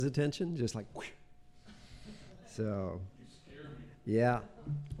attention, just like, whoosh. So, yeah.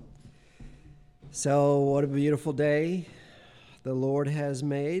 So, what a beautiful day the Lord has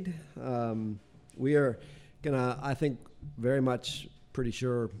made. We are gonna, I think, very much, pretty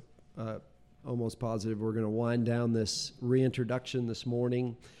sure, almost positive, we're gonna wind down this reintroduction this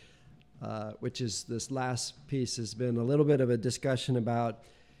morning, which is this last piece has been a little bit of a discussion about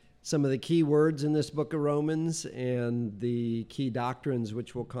some of the key words in this book of Romans and the key doctrines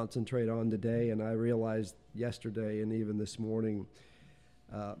which we'll concentrate on today. And I realized yesterday and even this morning,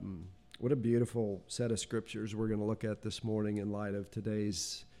 what a beautiful set of scriptures we're going to look at this morning in light of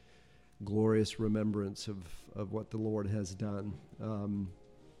today's glorious remembrance of what the Lord has done.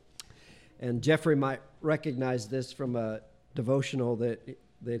 And Jeffrey might recognize this from a devotional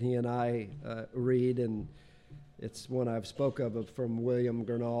that he and I read, and it's one I've spoke of from William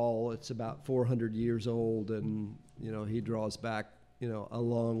Gurnall. It's about 400 years old, and he draws back a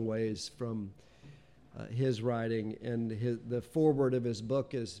long ways from his writing. And the foreword of his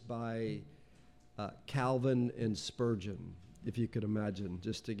book is by Calvin and Spurgeon, if you could imagine,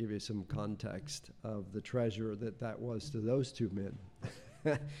 just to give you some context of the treasure that was to those two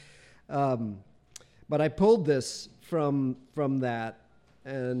men. But I pulled this from that.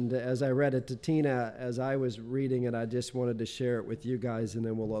 And as I read it to Tina, as I was reading it, I just wanted to share it with you guys, and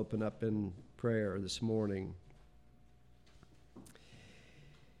then we'll open up in prayer this morning.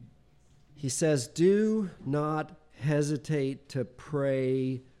 He says, "Do not hesitate to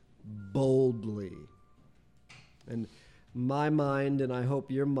pray boldly." And my mind, and I hope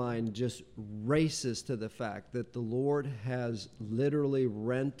your mind, just races to the fact that the Lord has literally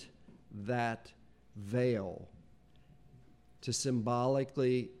rent that veil to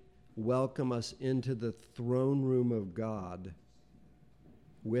symbolically welcome us into the throne room of God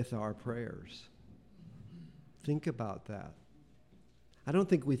with our prayers. Think about that. I don't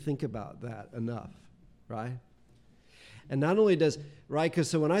think we think about that enough, right? And not only does, right, because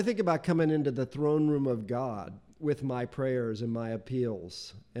so when I think about coming into the throne room of God with my prayers and my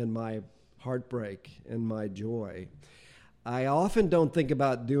appeals and my heartbreak and my joy, I often don't think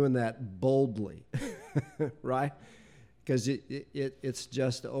about doing that boldly, right? Because it's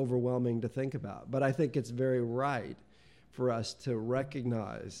just overwhelming to think about. But I think it's very right for us to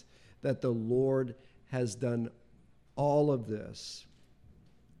recognize that the Lord has done all of this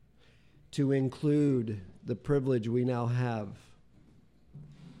to include the privilege we now have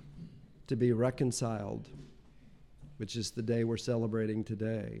to be reconciled, which is the day we're celebrating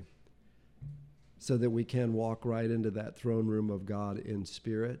today, so that we can walk right into that throne room of God in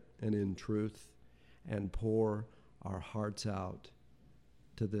spirit and in truth and pour our hearts out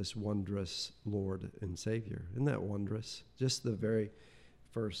to this wondrous Lord and Savior. Isn't that wondrous? Just the very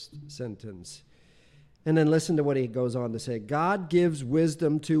first sentence. And then listen to what he goes on to say. God gives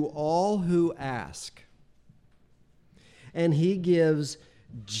wisdom to all who ask, and he gives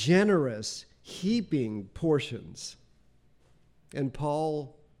generous, heaping portions. And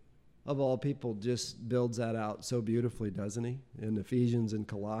Paul, of all people, just builds that out so beautifully, doesn't he? In Ephesians and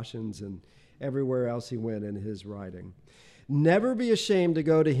Colossians and everywhere else he went in his writing. Never be ashamed to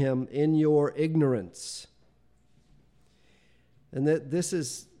go to him in your ignorance. And this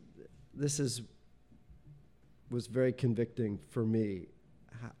was very convicting for me.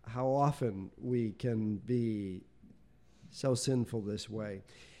 How often we can be so sinful this way.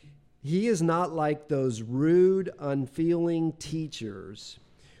 He is not like those rude, unfeeling teachers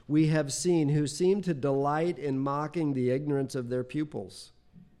we have seen who seem to delight in mocking the ignorance of their pupils.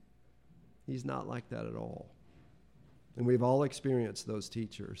 He's not like that at all. And we've all experienced those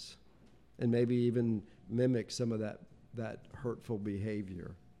teachers and maybe even mimic some of that hurtful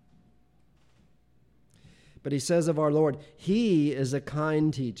behavior. But he says of our Lord, he is a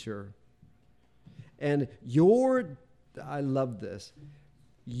kind teacher. And I love this,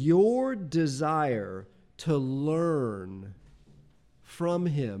 your desire to learn from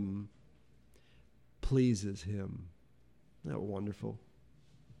him pleases him. Isn't that wonderful?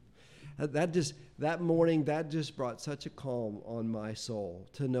 That morning, that just brought such a calm on my soul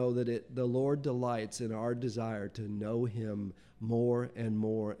to know that the Lord delights in our desire to know him more and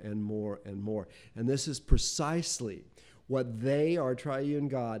more and more and more. And this is precisely what our triune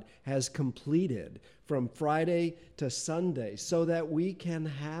God, has completed from Friday to Sunday, so that we can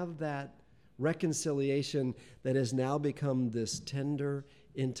have that reconciliation that has now become this tender,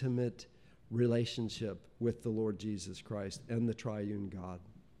 intimate relationship with the Lord Jesus Christ and the triune God,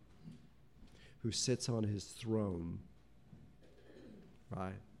 who sits on his throne,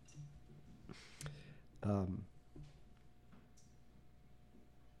 right?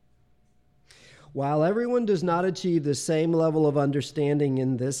 While everyone does not achieve the same level of understanding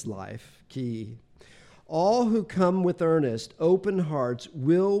in this life, key, all who come with earnest, open hearts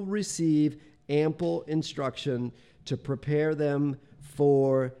will receive ample instruction to prepare them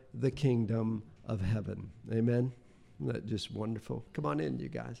for the kingdom of heaven. Amen? Isn't that just wonderful? Come on in, you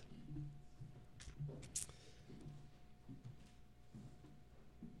guys.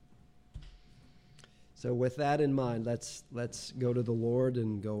 So with that in mind, let's go to the Lord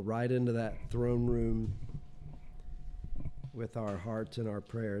and go right into that throne room with our hearts and our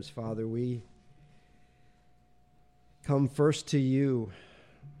prayers. Father, we come first to you,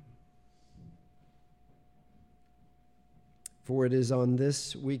 for it is on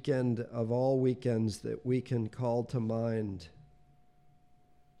this weekend of all weekends that we can call to mind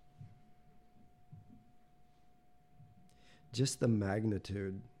just the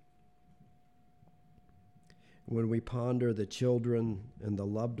magnitude. When we ponder the children and the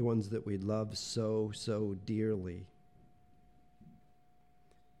loved ones that we love so, so dearly,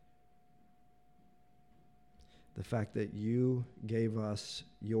 the fact that you gave us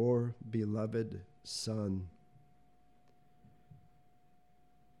your beloved Son,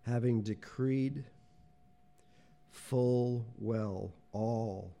 having decreed full well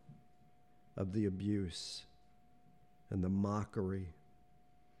all of the abuse and the mockery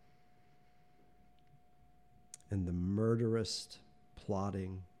and the murderous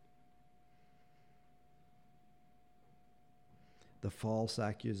plotting, the false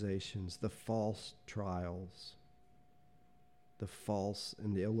accusations, the false trials, the false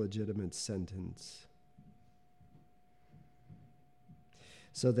and illegitimate sentence,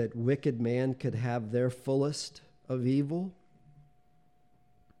 so that wicked man could have their fullest of evil.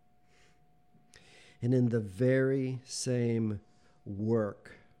 And in the very same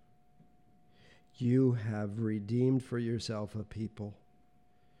work, you have redeemed for yourself a people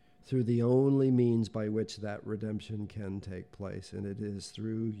through the only means by which that redemption can take place, and it is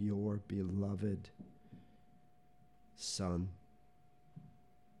through your beloved Son.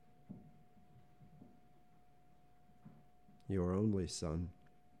 Your only Son,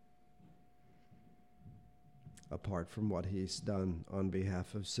 apart from what he's done on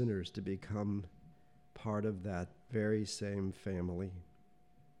behalf of sinners, to become part of that very same family.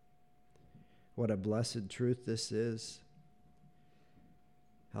 What a blessed truth this is.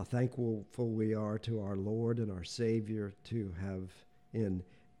 How thankful we are to our Lord and our Savior to have in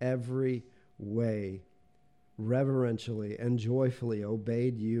every way reverentially and joyfully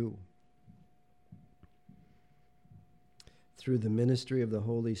obeyed you through the ministry of the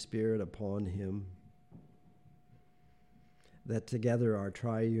Holy Spirit upon him, that together our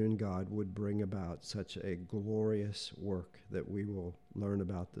triune God would bring about such a glorious work that we will learn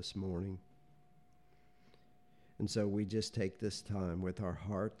about this morning. And so we just take this time with our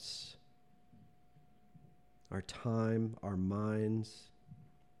hearts, our time, our minds,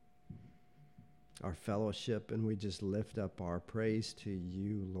 our fellowship, and we just lift up our praise to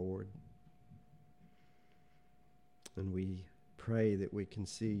you, Lord. And we pray that we can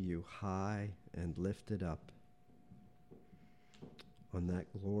see you high and lifted up on that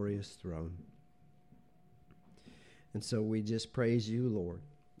glorious throne. And so we just praise you, Lord,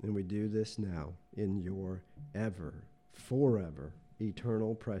 and we do this now in your ever, forever,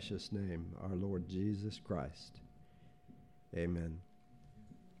 eternal, precious name, our Lord Jesus Christ. Amen.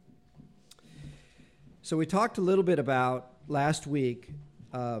 So we talked a little bit about last week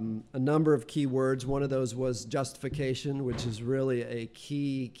a number of key words. One of those was justification, which is really a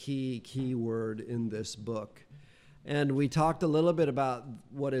key word in this book. And we talked a little bit about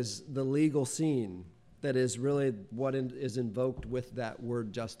what is the legal scene. That is really what is invoked with that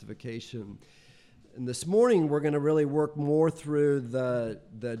word justification. And this morning, we're going to really work more through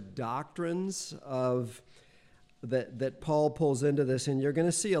the doctrines of that Paul pulls into this, and you're going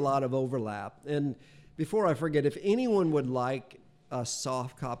to see a lot of overlap. And before I forget, if anyone would like a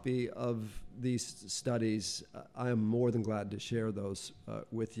soft copy of these studies, I am more than glad to share those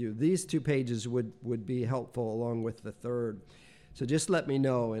with you. These 2 pages would be helpful along with the third. So just let me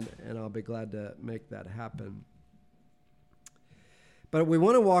know, and I'll be glad to make that happen. But we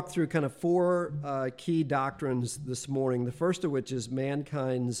want to walk through kind of 4 key doctrines this morning, the first of which is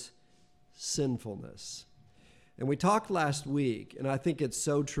mankind's sinfulness. And we talked last week, and I think it's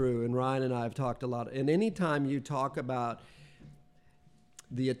so true, and Ryan and I have talked a lot, and anytime you talk about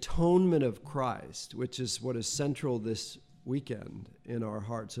the atonement of Christ, which is what is central this weekend in our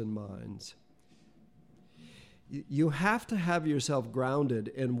hearts and minds, you have to have yourself grounded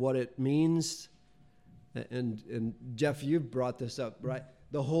in what it means, and Jeff, you've brought this up, right?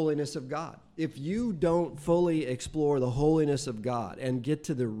 The holiness of God. If you don't fully explore the holiness of God and get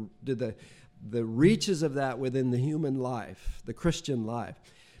to the the reaches of that within the human life, the Christian life,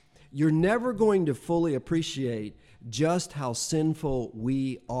 you're never going to fully appreciate just how sinful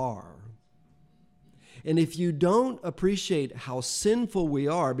we are. And if you don't appreciate how sinful we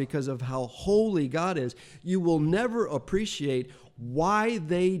are because of how holy God is, you will never appreciate why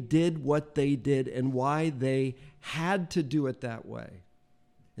they did what they did and why they had to do it that way.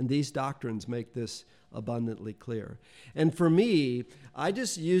 And these doctrines make this abundantly clear. And for me, I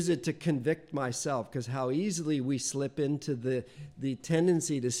just use it to convict myself, because how easily we slip into the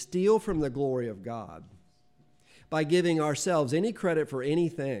tendency to steal from the glory of God by giving ourselves any credit for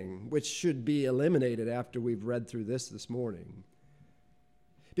anything, which should be eliminated after we've read through this morning.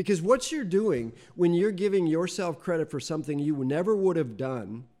 Because what you're doing when you're giving yourself credit for something you never would have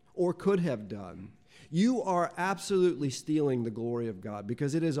done or could have done, you are absolutely stealing the glory of God,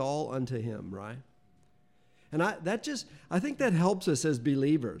 because it is all unto Him, right? And I think that helps us as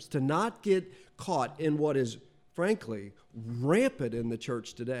believers to not get caught in what is, frankly, rampant in the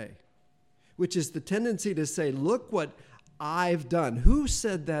church today, which is the tendency to say, look what I've done. Who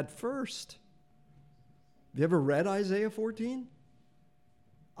said that first? Have you ever read Isaiah 14?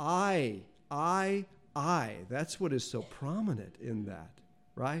 I. That's what is so prominent in that,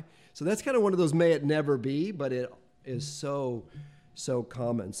 right? So that's kind of one of those may it never be, but it is so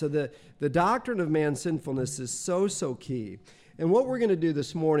common. So the doctrine of man's sinfulness is so key. And what we're going to do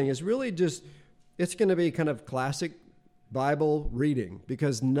this morning is really just, it's going to be kind of classic Bible reading,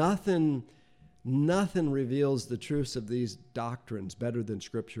 because nothing reveals the truths of these doctrines better than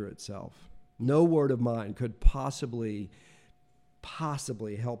Scripture itself. No word of mine could possibly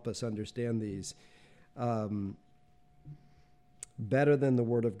help us understand these better than the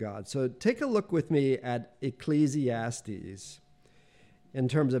Word of God. So take a look with me at Ecclesiastes in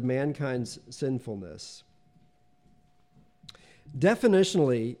terms of mankind's sinfulness.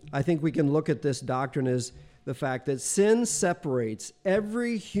 Definitionally, I think we can look at this doctrine as the fact that sin separates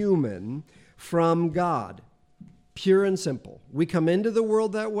every human from God, pure and simple. We come into the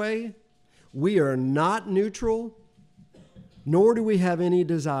world that way. We are not neutral, nor do we have any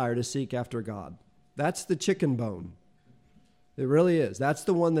desire to seek after God. That's the chicken bone. It really is. That's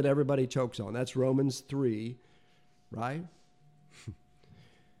the one that everybody chokes on. That's Romans 3, right?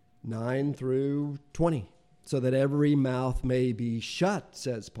 9 through 20. So that every mouth may be shut,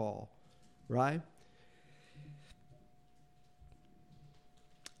 says Paul, right?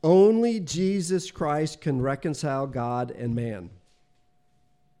 Only Jesus Christ can reconcile God and man.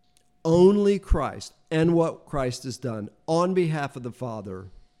 Only Christ and what Christ has done on behalf of the Father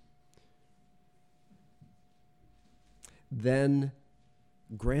then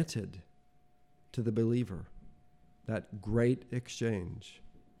granted to the believer that great exchange,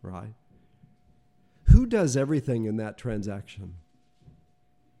 right? Who does everything in that transaction?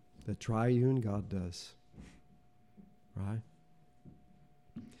 The triune God does, right?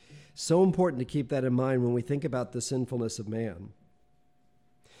 So important to keep that in mind when we think about the sinfulness of man.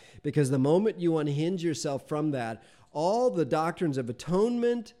 Because the moment you unhinge yourself from that, all the doctrines of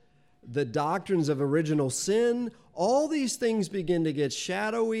atonement, the doctrines of original sin, all these things begin to get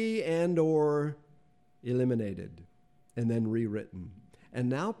shadowy and or eliminated and then rewritten. And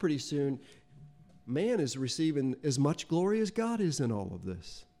now pretty soon, man is receiving as much glory as God is in all of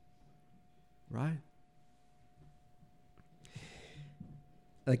this, right?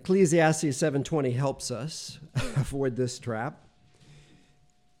 Ecclesiastes 7:20 helps us avoid this trap,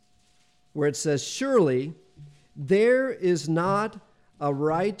 where it says, surely there is not a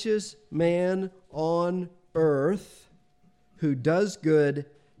righteous man on earth who does good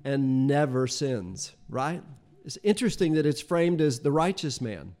and never sins, right? It's interesting that it's framed as the righteous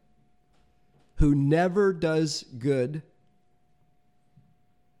man who never does good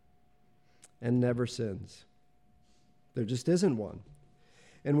and never sins. There just isn't one.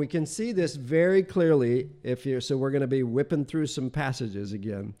 And we can see this very clearly so we're going to be whipping through some passages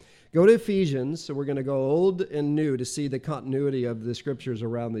again. Go to Ephesians, so we're going to go old and new to see the continuity of the Scriptures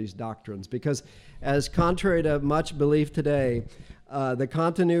around these doctrines. Because as contrary to much belief today, the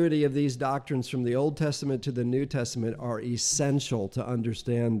continuity of these doctrines from the Old Testament to the New Testament are essential to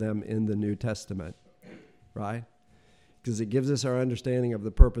understand them in the New Testament, right? Because it gives us our understanding of the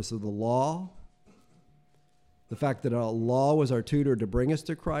purpose of the law, the fact that our law was our tutor to bring us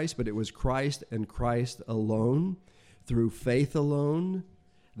to Christ, but it was Christ and Christ alone, through faith alone,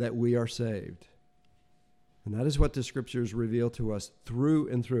 that we are saved. And that is what the Scriptures reveal to us through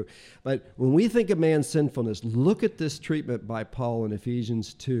and through. But when we think of man's sinfulness, look at this treatment by Paul in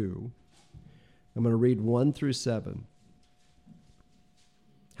Ephesians 2. I'm going to read 1 through 7.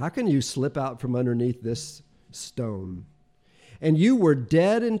 How can you slip out from underneath this stone? And you were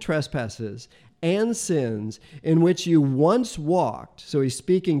dead in trespasses and sins in which you once walked. So he's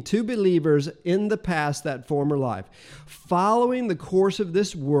speaking to believers in the past, that former life, following the course of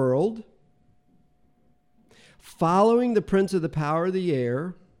this world, following the prince of the power of the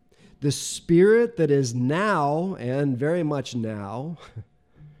air, the spirit that is now, and very much now,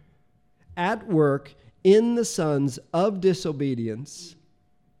 at work in the sons of disobedience.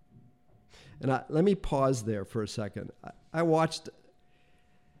 And let me pause there for a second. I watched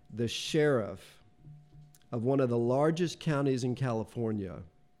the sheriff of one of the largest counties in California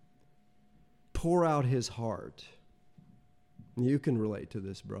pour out his heart. You can relate to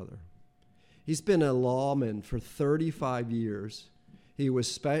this, brother. He's been a lawman for 35 years.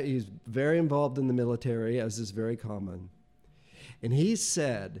 He's very involved in the military, as is very common. And he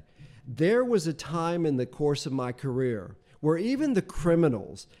said, there was a time in the course of my career where even the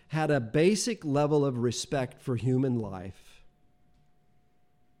criminals had a basic level of respect for human life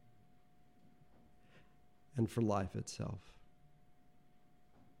and for life itself.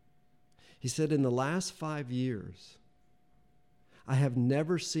 He said, in the last 5 years, I have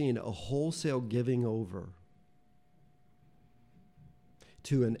never seen a wholesale giving over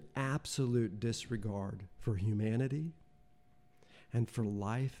to an absolute disregard for humanity and for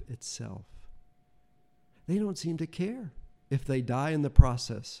life itself. They don't seem to care if they die in the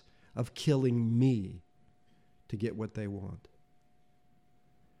process of killing me to get what they want.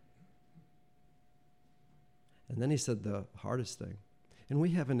 And then he said the hardest thing, and we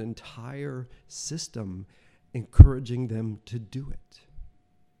have an entire system encouraging them to do it.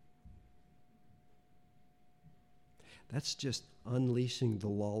 That's just unleashing the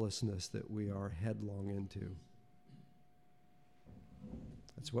lawlessness that we are headlong into.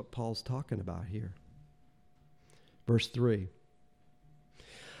 That's what Paul's talking about here. Verse 3.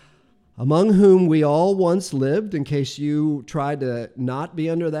 Among whom we all once lived, in case you tried to not be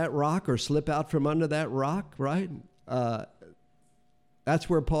under that rock or slip out from under that rock, right? That's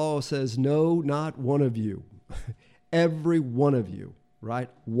where Paul says, no, not one of you. Every one of you, right?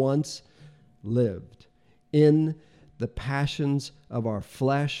 Once lived in the passions of our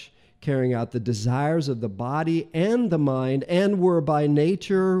flesh, carrying out the desires of the body and the mind, and were by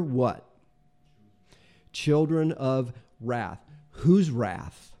nature what? Children of wrath. Whose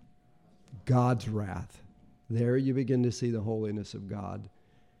wrath? God's wrath. There you begin to see the holiness of God,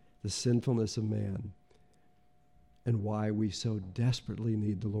 the sinfulness of man, and why we so desperately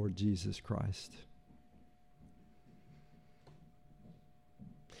need the Lord Jesus Christ.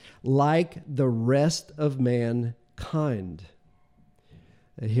 Like the rest of mankind.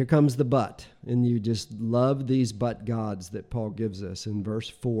 Here comes the but, and you just love these but gods that Paul gives us in verse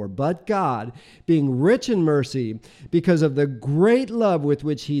 4. But God, being rich in mercy, because of the great love with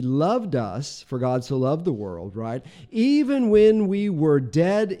which he loved us, for God so loved the world, right? Even when we were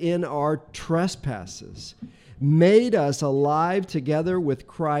dead in our trespasses, made us alive together with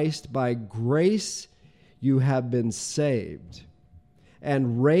Christ. By grace you have been saved,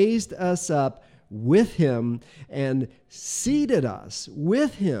 and raised us up with him and seated us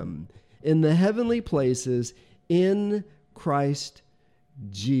with him in the heavenly places in Christ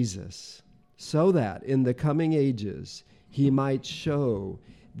Jesus, so that in the coming ages he might show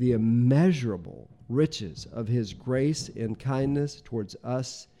the immeasurable riches of his grace and kindness towards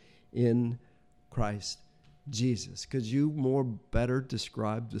us in Christ Jesus. Could you better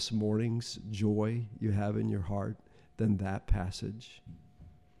describe this morning's joy you have in your heart than that passage?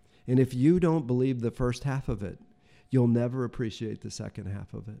 And if you don't believe the first half of it, you'll never appreciate the second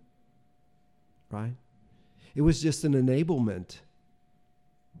half of it, right? It was just an enablement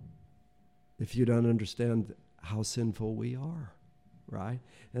if you don't understand how sinful we are, right?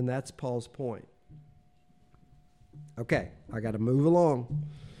 And that's Paul's point. Okay, I got to move along.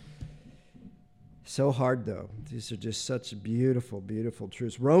 So hard, though. These are just such beautiful, beautiful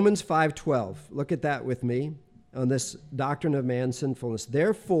truths. Romans 5:12. Look at that with me on this doctrine of man's sinfulness.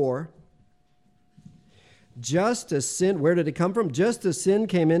 Therefore, just as sin, where did it come from? Just as sin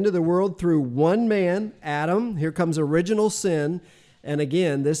came into the world through one man, Adam, here comes original sin. And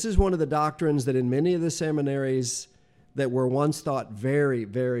again, this is one of the doctrines that in many of the seminaries that were once thought very,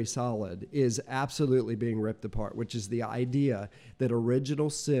 very solid is absolutely being ripped apart, which is the idea that original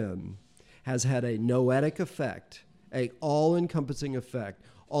sin has had a noetic effect, a all-encompassing effect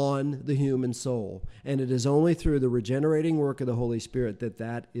on the human soul. And it is only through the regenerating work of the Holy Spirit that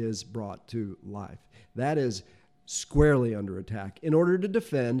that is brought to life. That is squarely under attack in order to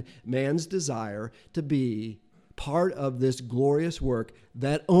defend man's desire to be part of this glorious work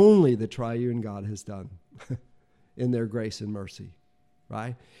that only the triune God has done in their grace and mercy,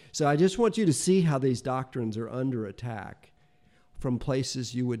 right? So I just want you to see how these doctrines are under attack from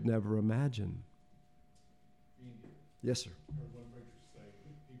places you would never imagine. Yes, sir. I heard one preacher say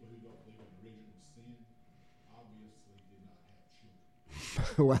people who don't believe in original sin obviously did not have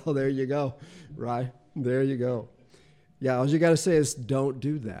children. Well, there you go. Right? There you go. Yeah, all you got to say is don't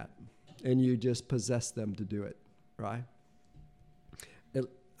do that. And you just possess them to do it. Right?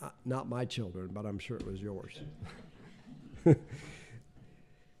 Not my children, but I'm sure it was yours.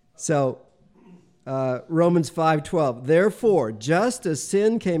 So, Romans 5:12. Therefore, just as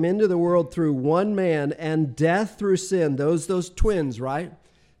sin came into the world through one man, and death through sin, those twins, right?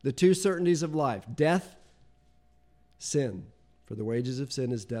 The two certainties of life. Death, sin. For the wages of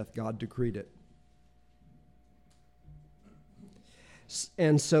sin is death. God decreed it.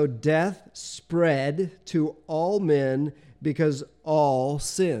 And so death spread to all men because all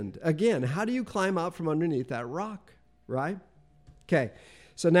sinned. Again, how do you climb out from underneath that rock, right? Okay,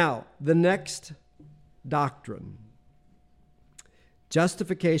 so now the next doctrine,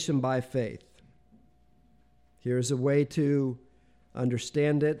 justification by faith. Here's a way to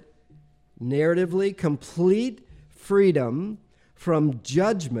understand it narratively: complete freedom from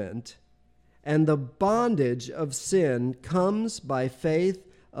judgment and the bondage of sin comes by faith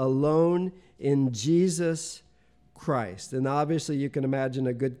alone in Jesus Christ. And obviously you can imagine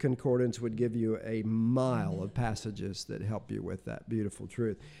a good concordance would give you a mile of passages that help you with that beautiful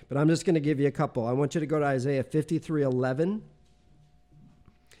truth. But I'm just going to give you a couple. I want you to go to Isaiah 53:11.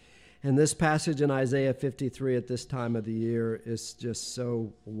 And this passage in Isaiah 53 at this time of the year is just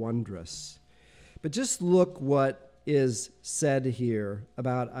so wondrous. But just look what is said here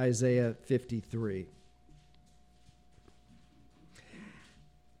about Isaiah 53.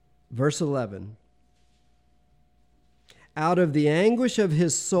 Verse 11. Out of the anguish of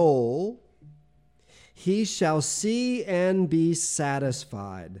his soul, he shall see and be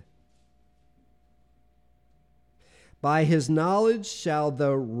satisfied. By his knowledge shall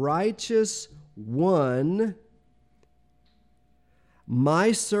the righteous one,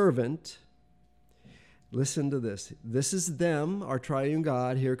 my servant, listen to this. This is them, our triune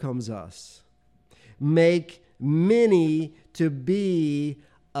God. Here comes us. Make many to be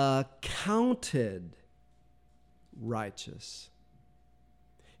accounted righteous.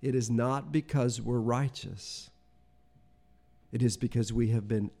 It is not because we're righteous. It is because we have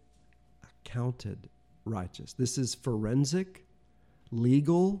been accounted righteous. This is forensic,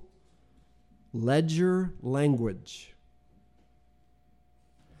 legal, ledger language.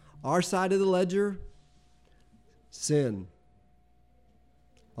 Our side of the ledger, sin,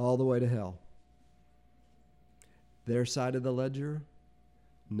 all the way to hell. Their side of the ledger,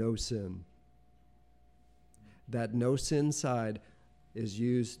 no sin. That no sin side is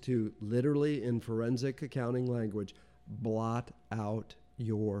used to literally, in forensic accounting language, blot out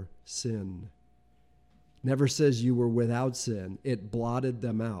your sin. Never says you were without sin. It blotted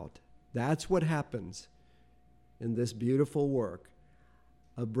them out. That's what happens in this beautiful work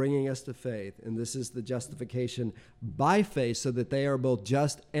of bringing us to faith. And this is the justification by faith, so that they are both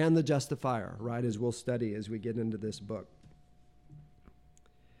just and the justifier, right, as we'll study as we get into this book.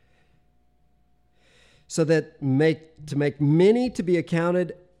 So that to make many to be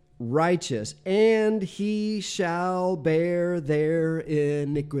accounted righteous, and he shall bear their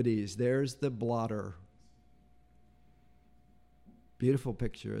iniquities. There's the blotter. Beautiful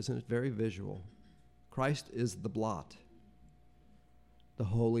picture, isn't it? Very visual. Christ is the blot, the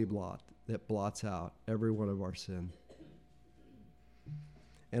holy blot that blots out every one of our sin.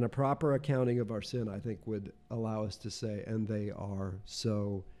 And a proper accounting of our sin, I think, would allow us to say, and they are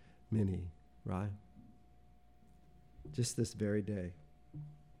so many, right? Just this very day.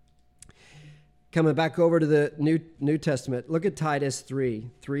 Coming back over to the New Testament, look at Titus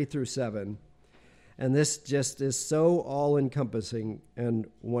 3:3-7. And this just is so all-encompassing and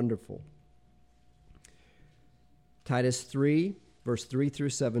wonderful. Titus 3, verse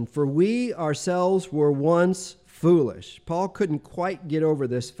 3-7. For we ourselves were once foolish. Paul couldn't quite get over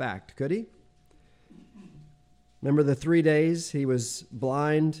this fact, could he? Remember the 3 days he was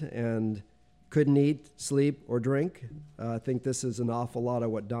blind and couldn't eat, sleep, or drink? I think this is an awful lot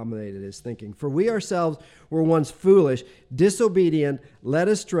of what dominated his thinking. For we ourselves were once foolish, disobedient, led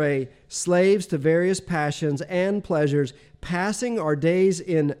astray, slaves to various passions and pleasures, passing our days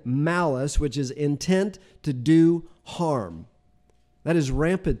in malice, which is intent to do harm. That is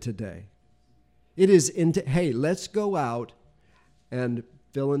rampant today. It is, hey, let's go out and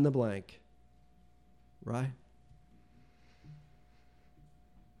fill in the blank, right?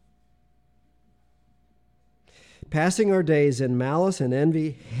 Passing our days in malice and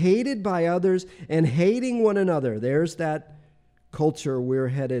envy, hated by others and hating one another. There's that culture we're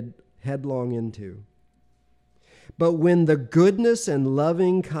headed headlong into. But when the goodness and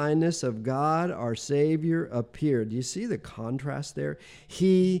loving kindness of God, our Savior, appeared, do you see the contrast there?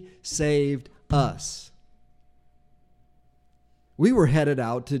 He saved us. We were headed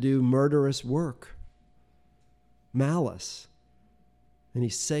out to do murderous work, malice, and he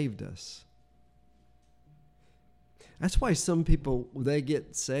saved us. That's why some people, they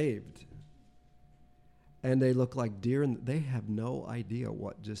get saved and they look like deer and they have no idea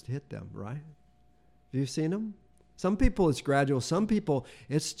what just hit them, right? Have you seen them? Some people it's gradual. Some people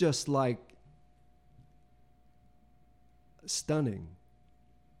it's just like stunning.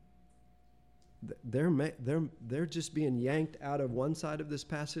 They're just being yanked out of one side of this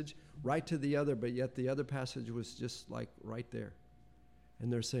passage right to the other, but yet the other passage was just like right there.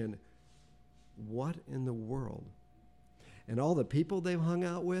 And they're saying, what in the world? And all the people they've hung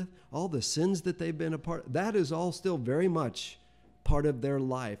out with, all the sins that they've been a part of, that is all still very much part of their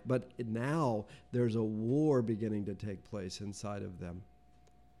life. But now there's a war beginning to take place inside of them.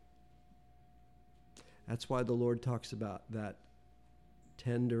 That's why the Lord talks about that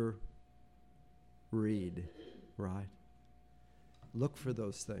tender reed, right? Look for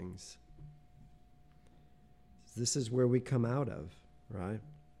those things. This is where we come out of, right?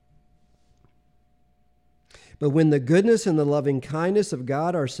 But when the goodness and the loving kindness of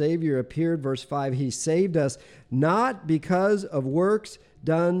God our Savior appeared, verse 5, he saved us not because of works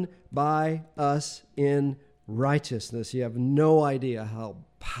done by us in righteousness. You have no idea how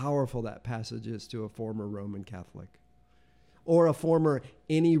powerful that passage is to a former Roman Catholic or a former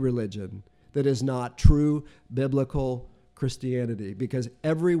any religion that is not true biblical Christianity, because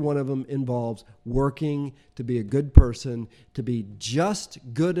every one of them involves working to be a good person, to be just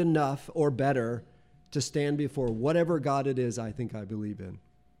good enough or better to stand before whatever God it is I think I believe in.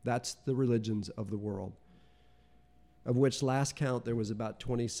 That's the religions of the world, of which last count there was about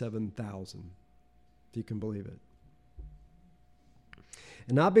 27,000, if you can believe it.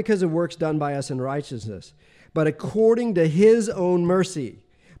 And not because of works done by us in righteousness, but according to his own mercy,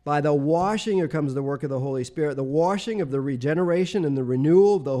 by the washing, here comes the work of the Holy Spirit, the washing of the regeneration and the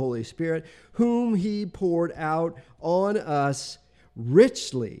renewal of the Holy Spirit, whom he poured out on us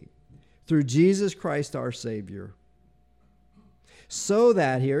richly through Jesus Christ our Savior, so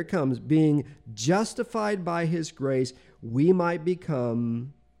that, here it comes, being justified by his grace, we might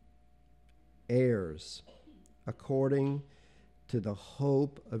become heirs according to the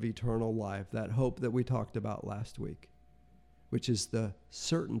hope of eternal life, that hope that we talked about last week, which is the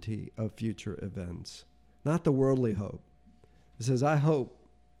certainty of future events, not the worldly hope. It says, I hope,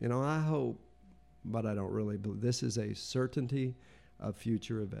 but I don't really believe. This is a certainty of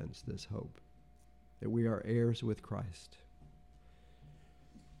future events, this hope, that we are heirs with Christ.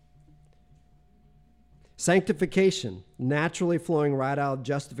 Sanctification, naturally flowing right out of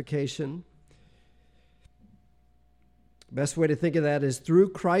justification. Best way to think of that is through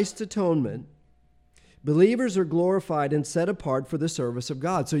Christ's atonement, believers are glorified and set apart for the service of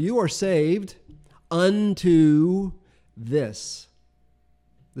God. So you are saved unto this.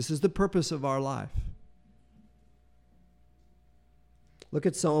 This is the purpose of our life. Look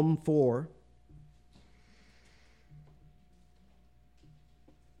at Psalm 4.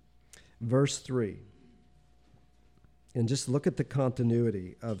 Verse 3. And just look at the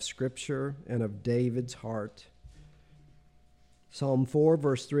continuity of Scripture and of David's heart. Psalm 4,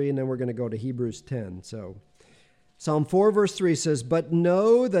 verse 3, and then we're going to go to Hebrews 10. So, Psalm 4, verse 3 says, but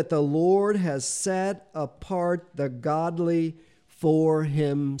know that the Lord has set apart the godly for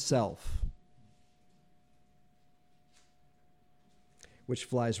himself. Which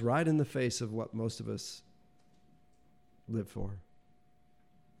flies right in the face of what most of us live for,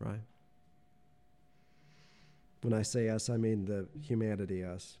 right? When I say us, I mean the humanity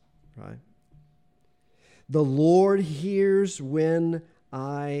us, right? The Lord hears when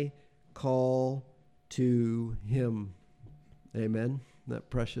I call to him. Amen? Isn't that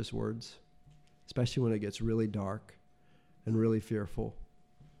precious words? Especially when it gets really dark and really fearful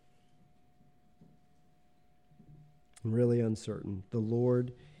and really uncertain. The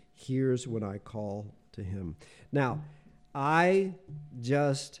Lord hears when I call to him. Now, I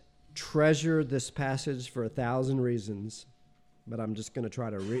just treasure this passage for 1,000 reasons, but I'm just going to try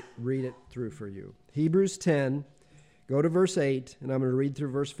to read it through for you. Hebrews 10, go to verse 8, and I'm going to read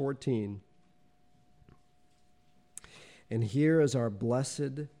through verse 14. And here is our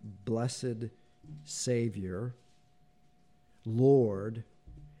blessed, blessed Savior, Lord,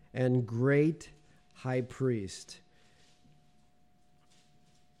 and great high priest,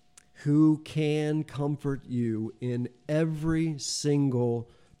 who can comfort you in every single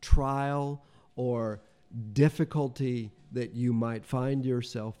trial or difficulty that you might find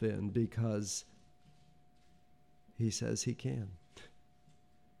yourself in, because He says he can.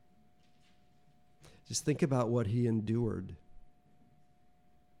 Just think about what he endured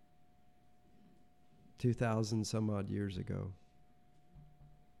 2,000 some odd years ago.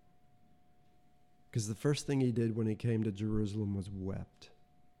 Because the first thing he did when he came to Jerusalem was wept.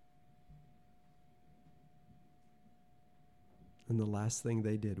 And the last thing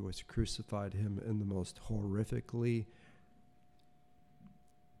they did was crucified him in the most horrifically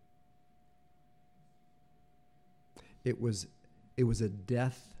It was a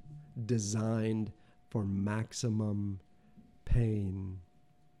death designed for maximum pain.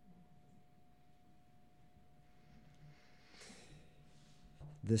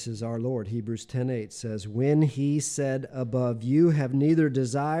 This is our Lord. Hebrews 10:8 says, when he said above, you have neither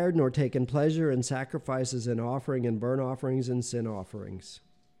desired nor taken pleasure in sacrifices and offering and burnt offerings and sin offerings.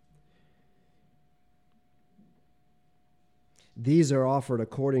 These are offered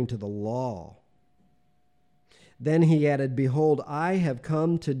according to the law. Then he added, behold, I have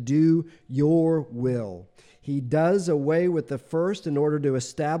come to do your will. He does away with the first in order to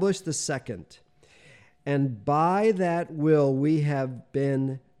establish the second. And by that will we have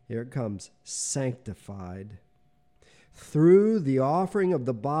been, here it comes, sanctified through the offering of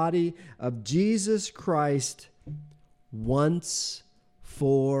the body of Jesus Christ once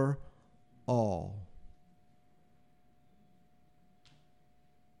for all.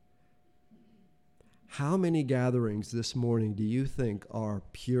 How many gatherings this morning do you think are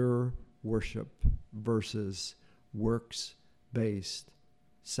pure worship versus works-based,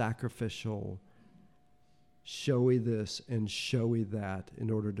 sacrificial, showy this and showy that in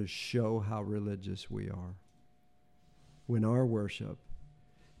order to show how religious we are? When our worship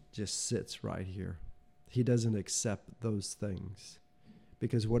just sits right here. He doesn't accept those things.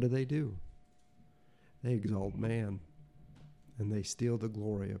 Because what do? They exalt man and they steal the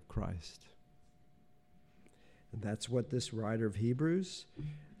glory of Christ. And that's what this writer of Hebrews,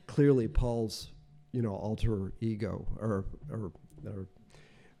 clearly Paul's, alter ego, or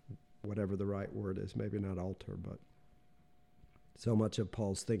whatever the right word is, maybe not alter, but so much of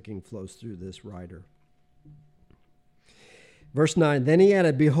Paul's thinking flows through this writer. Verse 9, then he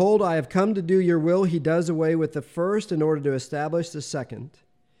added, behold, I have come to do your will. He does away with the first in order to establish the second.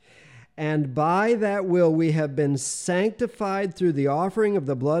 And by that will we have been sanctified through the offering of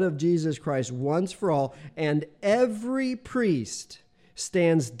the blood of Jesus Christ once for all. And every priest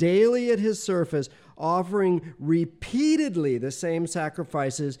stands daily at his service, offering repeatedly the same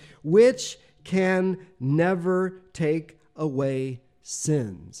sacrifices, which can never take away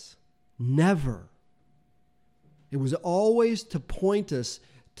sins. Never. It was always to point us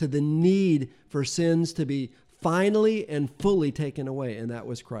to the need for sins to be finally and fully taken away, and that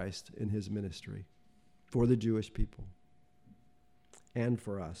was Christ in his ministry for the Jewish people and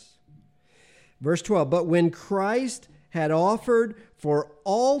for us. Verse 12, but when Christ had offered for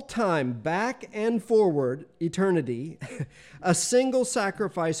all time, back and forward, eternity, a single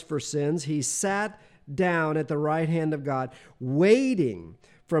sacrifice for sins, he sat down at the right hand of God, waiting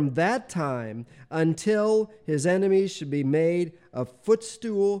from that time until his enemies should be made a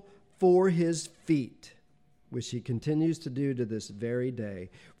footstool for his feet, which he continues to do to this very day.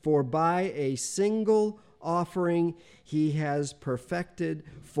 For by a single offering he has perfected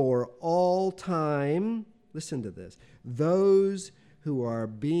for all time, listen to this, those who are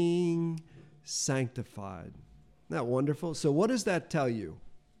being sanctified. Isn't that wonderful? So what does that tell you?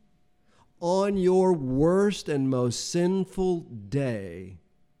 On your worst and most sinful day,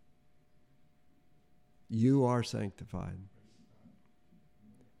 you are sanctified.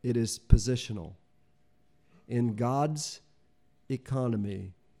 It is positional. In God's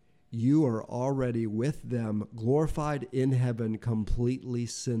economy, you are already with them, glorified in heaven, completely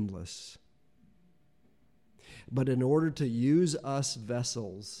sinless. But in order to use us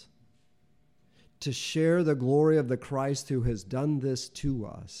vessels to share the glory of the Christ who has done this to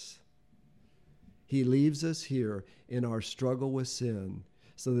us, he leaves us here in our struggle with sin,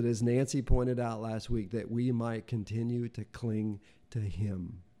 so that, as Nancy pointed out last week, that we might continue to cling to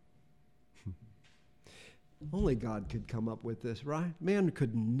him. Only God could come up with this, right? Man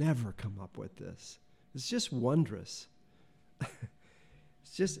could never come up with this. It's just wondrous.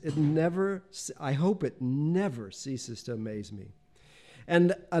 I hope it never ceases to amaze me.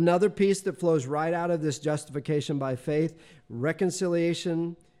 And another piece that flows right out of this justification by faith,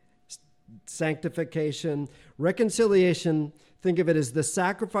 reconciliation, sanctification. Reconciliation, think of it as the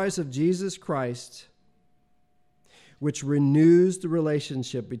sacrifice of Jesus Christ, which renews the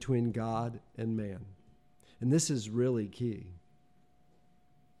relationship between God and man. And this is really key.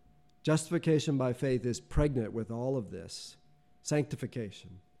 Justification by faith is pregnant with all of this.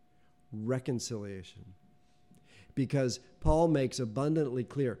 Sanctification, reconciliation. because Paul makes abundantly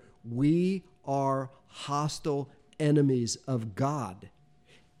clear, we are hostile enemies of God.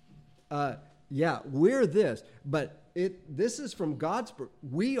 Yeah, we're this, but this is from God's.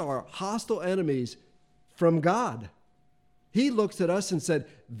 We are hostile enemies from God. He looks at us and said,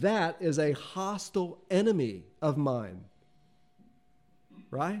 that is a hostile enemy of mine.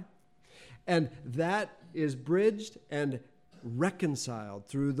 Right? And that is bridged and reconciled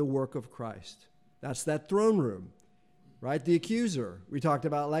through the work of Christ. That's that throne room, right? The accuser. We talked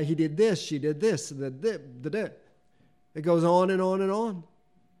about, like, he did this, she did this, it goes on and on and on.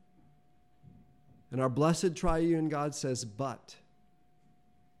 And our blessed triune God says, but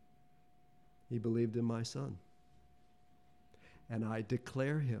he believed in my Son. And I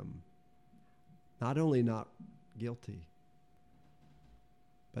declare him not only not guilty,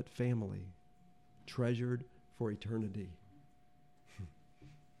 but family, treasured for eternity.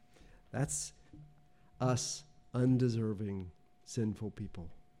 That's us undeserving, sinful people.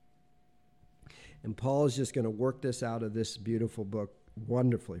 And Paul is just going to work this out of this beautiful book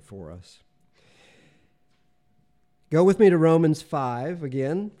wonderfully for us. Go with me to Romans 5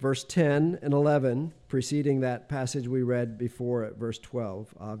 again, verse 10 and 11, preceding that passage we read before at verse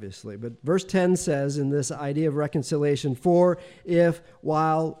 12, obviously. But verse 10 says in this idea of reconciliation, for if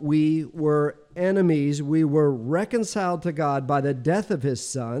while we were enemies, we were reconciled to God by the death of his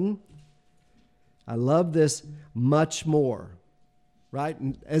Son. I love this much more, right?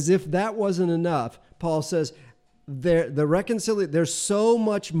 As if that wasn't enough, Paul says, there's so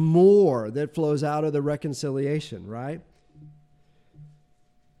much more that flows out of the reconciliation, right?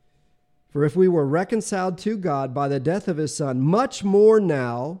 For if we were reconciled to God by the death of his Son, much more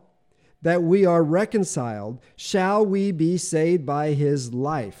now that we are reconciled, shall we be saved by his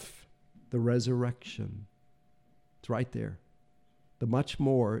life, the resurrection. It's right there. The much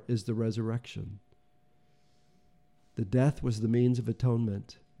more is the resurrection. The death was the means of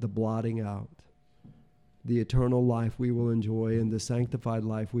atonement, the blotting out. The eternal life we will enjoy and the sanctified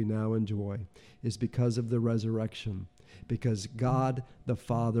life we now enjoy is because of the resurrection, because God the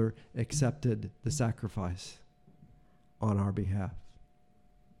Father accepted the sacrifice on our behalf.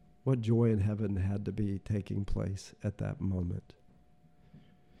 What joy in heaven had to be taking place at that moment.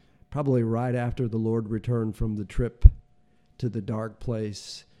 Probably right after the Lord returned from the trip to the dark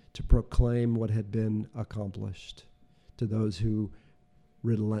place to proclaim what had been accomplished to those who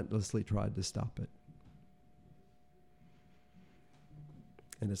relentlessly tried to stop it.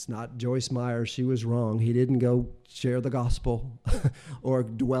 And it's not Joyce Meyer. She was wrong. He didn't go share the gospel or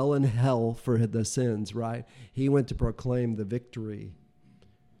dwell in hell for the sins, right? He went to proclaim the victory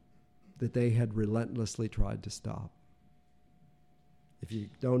that they had relentlessly tried to stop. If you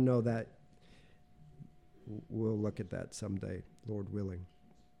don't know that, we'll look at that someday, Lord willing.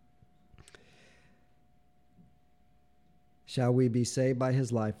 Shall we be saved by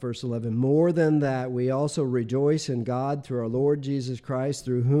his life? Verse 11, more than that, we also rejoice in God through our Lord Jesus Christ,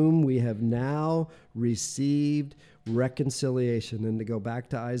 through whom we have now received reconciliation. And to go back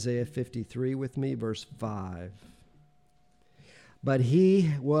to Isaiah 53 with me, verse 5. But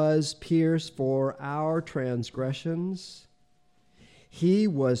he was pierced for our transgressions. He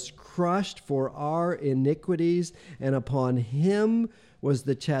was crushed for our iniquities, and upon him was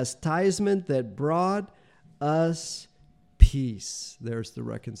the chastisement that brought us peace. There's the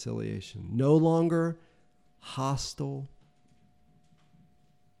reconciliation. No longer hostile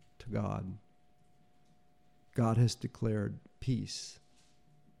to God. God has declared peace.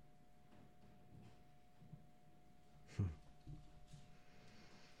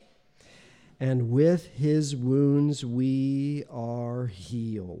 And with his wounds we are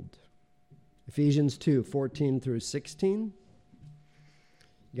healed. Ephesians 2, 14 through 16.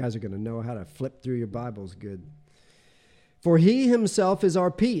 You guys are going to know how to flip through your Bibles good. For he himself is our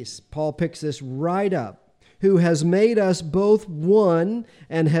peace. Paul picks this right up. Who has made us both one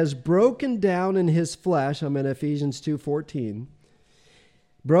and has broken down in his flesh. I'm in Ephesians 2:14.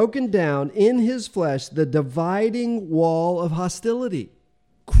 Broken down in his flesh the dividing wall of hostility.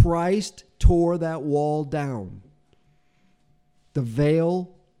 Christ tore that wall down. The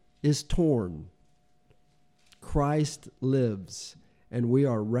veil is torn. Christ lives, and we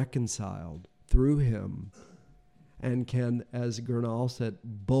are reconciled through him and can, as Gernal said,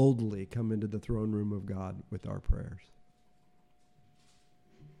 boldly come into the throne room of God with our prayers.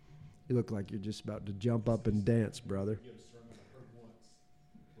 You look like you're just about to jump up and dance, brother. You had a sermon I heard once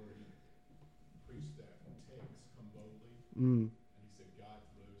where he preached that text, come boldly, and he said God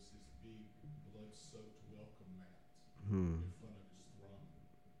throws his big blood-soaked welcome mat in front of his throne.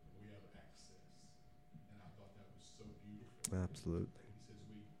 We have access. And I thought that was so beautiful. Absolutely. He says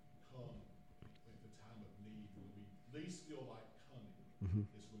we come at the time of need when we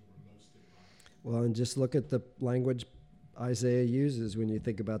Well, and just look at the language Isaiah uses when you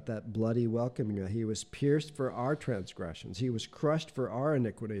think about that bloody welcoming. He was pierced for our transgressions. He was crushed for our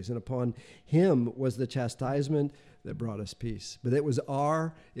iniquities. And upon him was the chastisement that brought us peace. But it was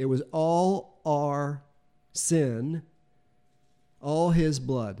all our sin, all his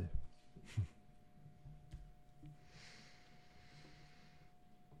blood.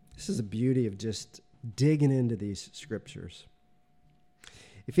 This is the beauty of just digging into these scriptures.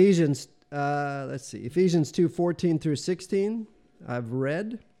 Ephesians 2:14 through 16, I've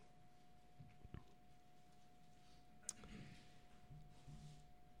read.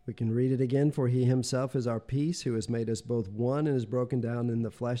 We can read it again. For he himself is our peace, who has made us both one and has broken down in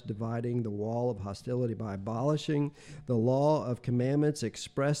the flesh, dividing the wall of hostility by abolishing the law of commandments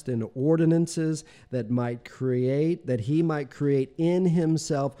expressed in ordinances, that he might create in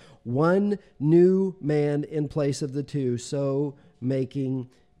himself one new man in place of the two, so making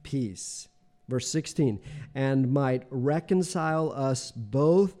peace. Verse 16, and might reconcile us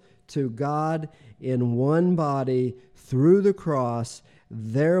both to God in one body through the cross,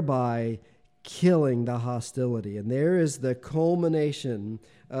 thereby killing the hostility. And there is the culmination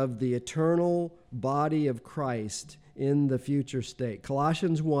of the eternal body of Christ in the future state.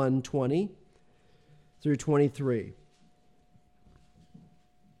 Colossians 1:20 through 23.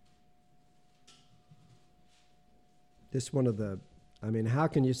 How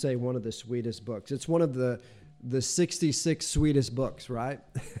can you say one of the sweetest books? It's one of the 66 sweetest books, right?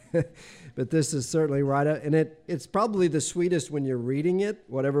 But this is certainly right. And it's probably the sweetest when you're reading it,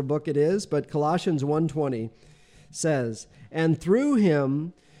 whatever book it is. But Colossians 1:20 says, and through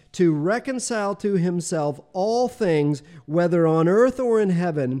him to reconcile to himself all things, whether on earth or in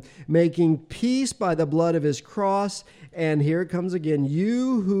heaven, making peace by the blood of his cross. And here it comes again,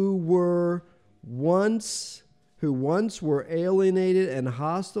 you who once were alienated and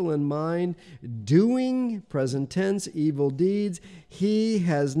hostile in mind, doing, present tense, evil deeds, he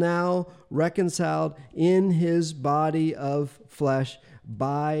has now reconciled in his body of flesh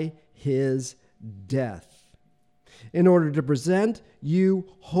by his death, in order to present you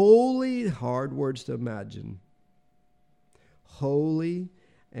holy, hard words to imagine, holy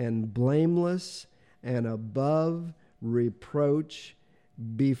and blameless and above reproach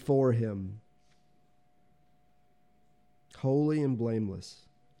before him. Holy and blameless,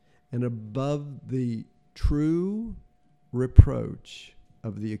 and above the true reproach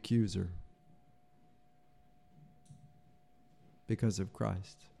of the accuser because of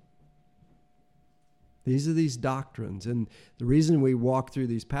Christ. These are these doctrines, and the reason we walk through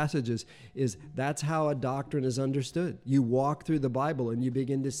these passages is that's how a doctrine is understood. You walk through the Bible and you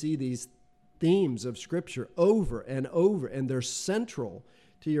begin to see these themes of Scripture over and over, and they're central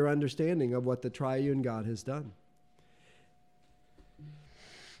to your understanding of what the triune God has done.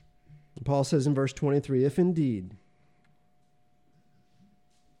 Paul says in verse 23, if indeed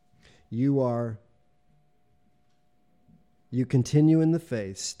you continue in the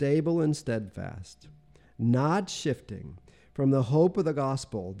faith, stable and steadfast, not shifting from the hope of the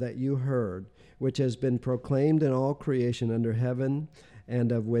gospel that you heard, which has been proclaimed in all creation under heaven,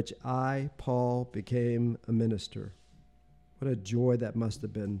 and of which I, Paul, became a minister. What a joy that must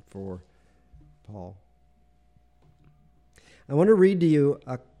have been for Paul. I want to read to you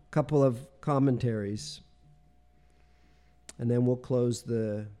a couple of commentaries, and then we'll close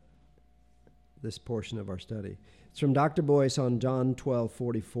this portion of our study. It's from Dr. Boyce on John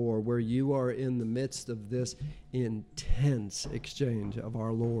 12:44, where you are in the midst of this intense exchange of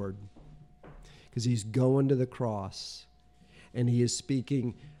our Lord, because he's going to the cross, and he is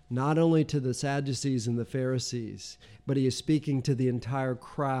speaking not only to the Sadducees and the Pharisees, but he is speaking to the entire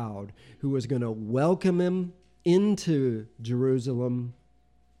crowd who was going to welcome him into Jerusalem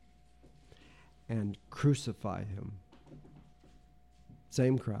and crucify him.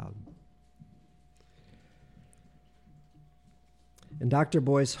 Same crowd. And Dr.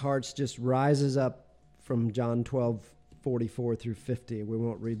 Boyce's heart just rises up from John 12:44 through 50. We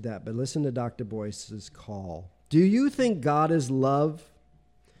won't read that, but listen to Dr. Boyce's call. Do you think God is love?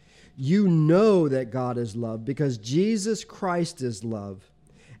 You know that God is love because Jesus Christ is love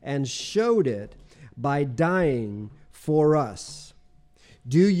and showed it by dying for us.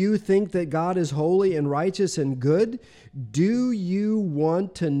 Do you think that God is holy and righteous and good? Do you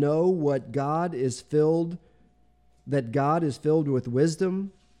want to know that God is filled with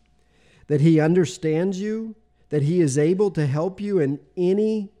wisdom, that he understands you, that he is able to help you in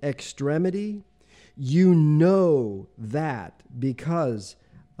any extremity? You know that because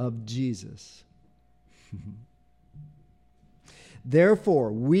of Jesus.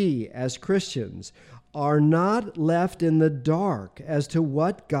 Therefore, we as Christians are not left in the dark as to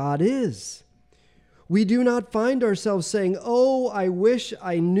what God is. We do not find ourselves saying, "Oh, I wish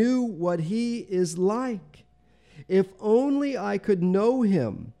I knew what he is like. If only I could know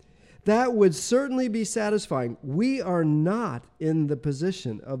him. That would certainly be satisfying." We are not in the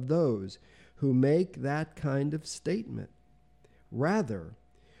position of those who make that kind of statement. Rather,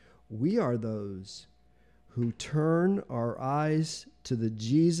 we are those who turn our eyes to the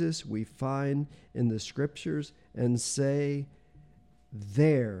Jesus we find in the Scriptures and say,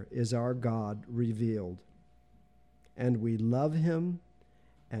 "There is our God revealed." And we love him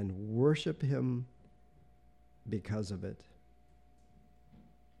and worship him because of it.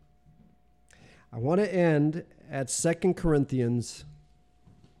 I want to end at 2 Corinthians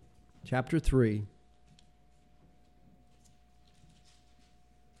chapter 3.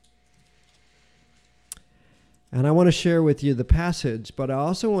 And I want to share with you the passage, but I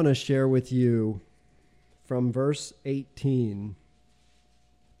also want to share with you from verse 18.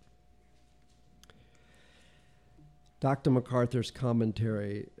 Dr. MacArthur's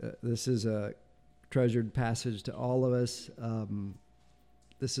commentary. This is a treasured passage to all of us.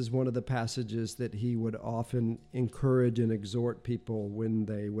 This is one of the passages that he would often encourage and exhort people when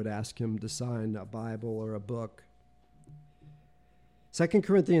they would ask him to sign a Bible or a book. 2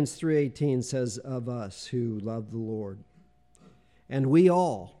 Corinthians 3:18 says of us who love the Lord, "And we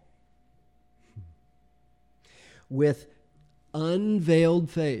all, with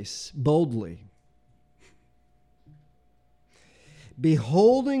unveiled face, boldly,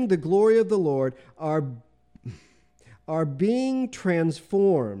 beholding the glory of the Lord, are being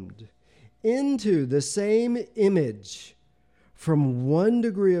transformed into the same image from one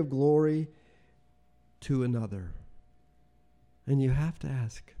degree of glory to another." And you have to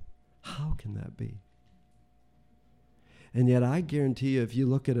ask, how can that be? And yet I guarantee you, if you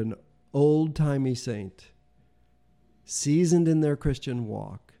look at an old-timey saint, seasoned in their Christian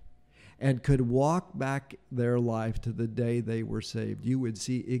walk, and could walk back their life to the day they were saved, you would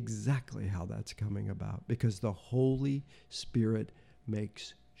see exactly how that's coming about, because the Holy Spirit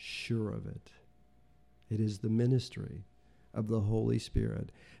makes sure of it. It is the ministry of the Holy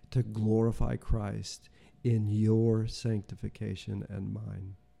Spirit to glorify Christ in your sanctification and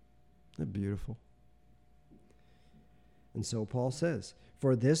mine. Isn't that beautiful? And so Paul says,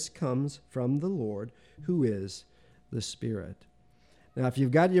 "For this comes from the Lord, who is the Spirit." Now, if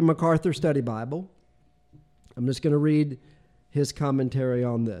you've got your MacArthur Study Bible, I'm just going to read his commentary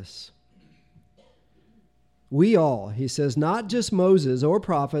on this. "We all," he says, "not just Moses or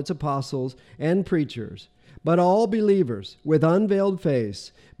prophets, apostles, and preachers, but all believers with unveiled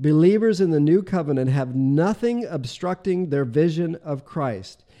face, believers in the new covenant, have nothing obstructing their vision of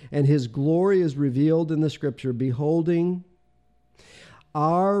Christ, and his glory is revealed in the Scripture, beholding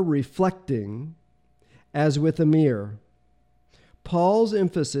our reflecting as with a mirror." Paul's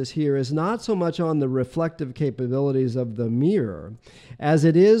emphasis here is not so much on the reflective capabilities of the mirror as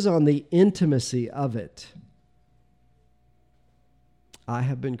it is on the intimacy of it. I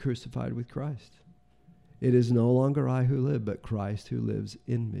have been crucified with Christ. It is no longer I who live, but Christ who lives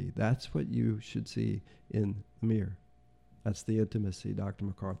in me. That's what you should see in the mirror. That's the intimacy Dr.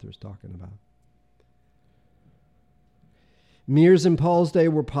 MacArthur is talking about. Mirrors in Paul's day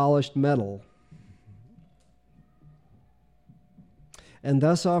were polished metal, and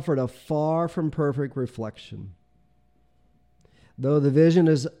thus offered a far from perfect reflection. Though the vision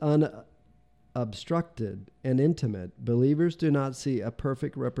is unobstructed and intimate, believers do not see a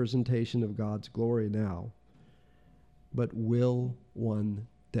perfect representation of God's glory now, but will one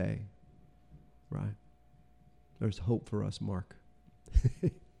day. Right? There's hope for us, Mark.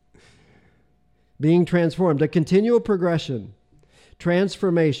 Being transformed, a continual progression,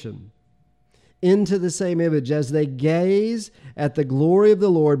 transformation into the same image. As they gaze at the glory of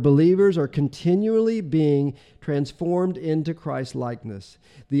the Lord, believers are continually being transformed into Christ's likeness.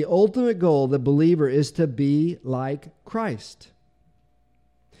 The ultimate goal of the believer is to be like Christ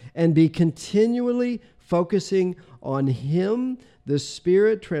and be continually focusing on Him. The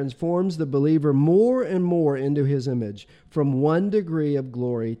Spirit transforms the believer more and more into His image, from one degree of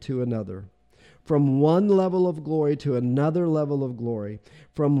glory to another, from one level of glory to another level of glory,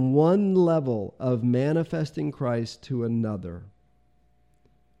 from one level of manifesting Christ to another.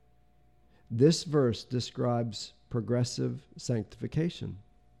 This verse describes progressive sanctification.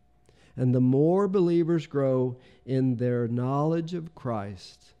 And the more believers grow in their knowledge of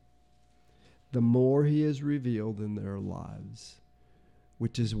Christ, the more He is revealed in their lives,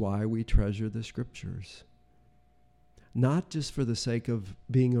 which is why we treasure the Scriptures. Not just for the sake of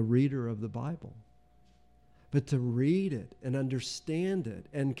being a reader of the Bible, but to read it and understand it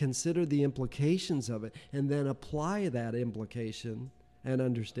and consider the implications of it and then apply that implication and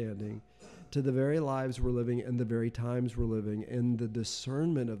understanding to the very lives we're living and the very times we're living and the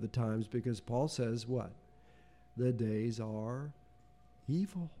discernment of the times, because Paul says what? The days are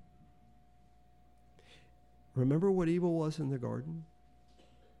evil. Remember what evil was in the garden?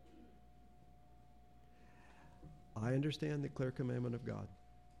 I understand the clear commandment of God.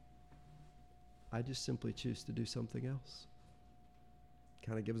 I just simply choose to do something else.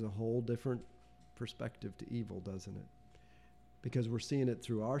 Kind of gives a whole different perspective to evil, doesn't it? Because we're seeing it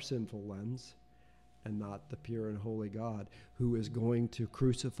through our sinful lens and not the pure and holy God who is going to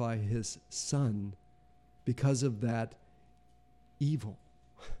crucify his son because of that evil.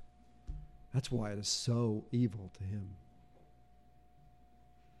 That's why it is so evil to him.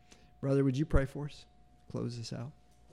 Brother, would you pray for us? Close this out.